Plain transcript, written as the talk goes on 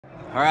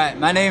All right,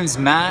 my name's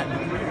Matt,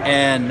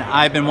 and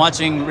I've been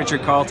watching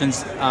Richard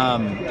Carlton's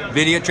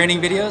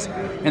training videos,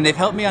 and they've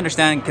helped me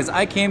understand, because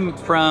I came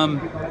from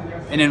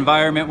an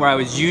environment where I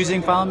was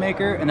using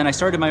FileMaker, and then I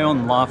started my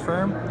own law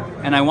firm,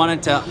 and I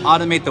wanted to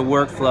automate the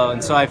workflow.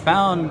 And so I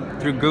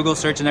found, through Google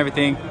search and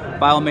everything,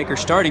 FileMaker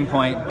Starting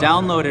Point,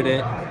 downloaded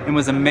it, and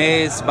was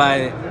amazed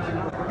by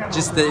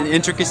just the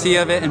intricacy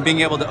of it, and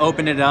being able to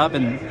open it up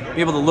and be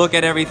able to look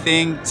at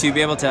everything, to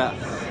be able to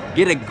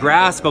get a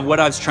grasp of what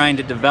I was trying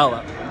to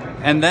develop.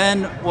 And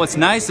then what's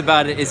nice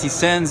about it is he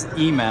sends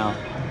email,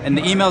 and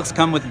the emails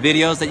come with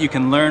videos that you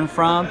can learn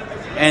from,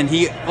 and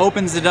he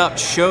opens it up,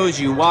 shows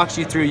you, walks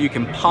you through. You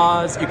can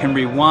pause, you can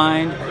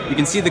rewind, you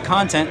can see the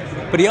content,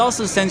 but he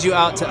also sends you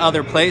out to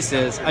other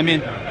places. I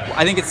mean,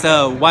 I think it's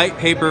a white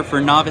paper for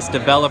novice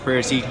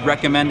developers he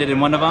recommended in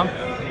one of them,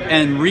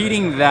 and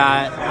reading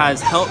that has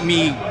helped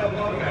me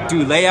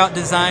do layout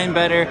design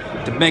better,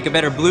 to make a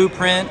better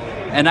blueprint,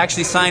 and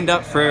actually signed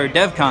up for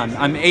DevCon.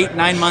 I'm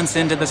 8-9 months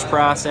into this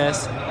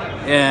process,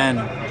 and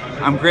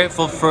I'm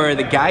grateful for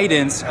the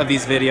guidance of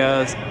these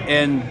videos,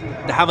 and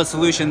to have a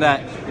solution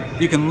that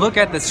you can look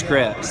at the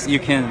scripts, you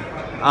can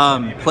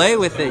play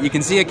with it, you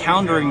can see a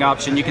countering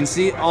option, you can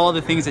see all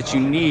the things that you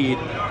need,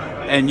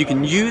 and you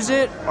can use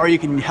it, or you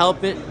can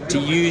help it to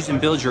use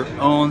and build your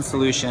own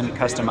solution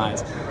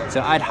customized.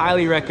 So I'd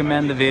highly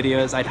recommend the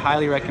videos, I'd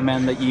highly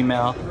recommend the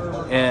email,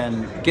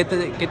 and get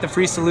the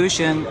free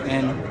solution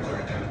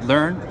and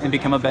learn and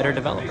become a better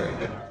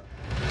developer.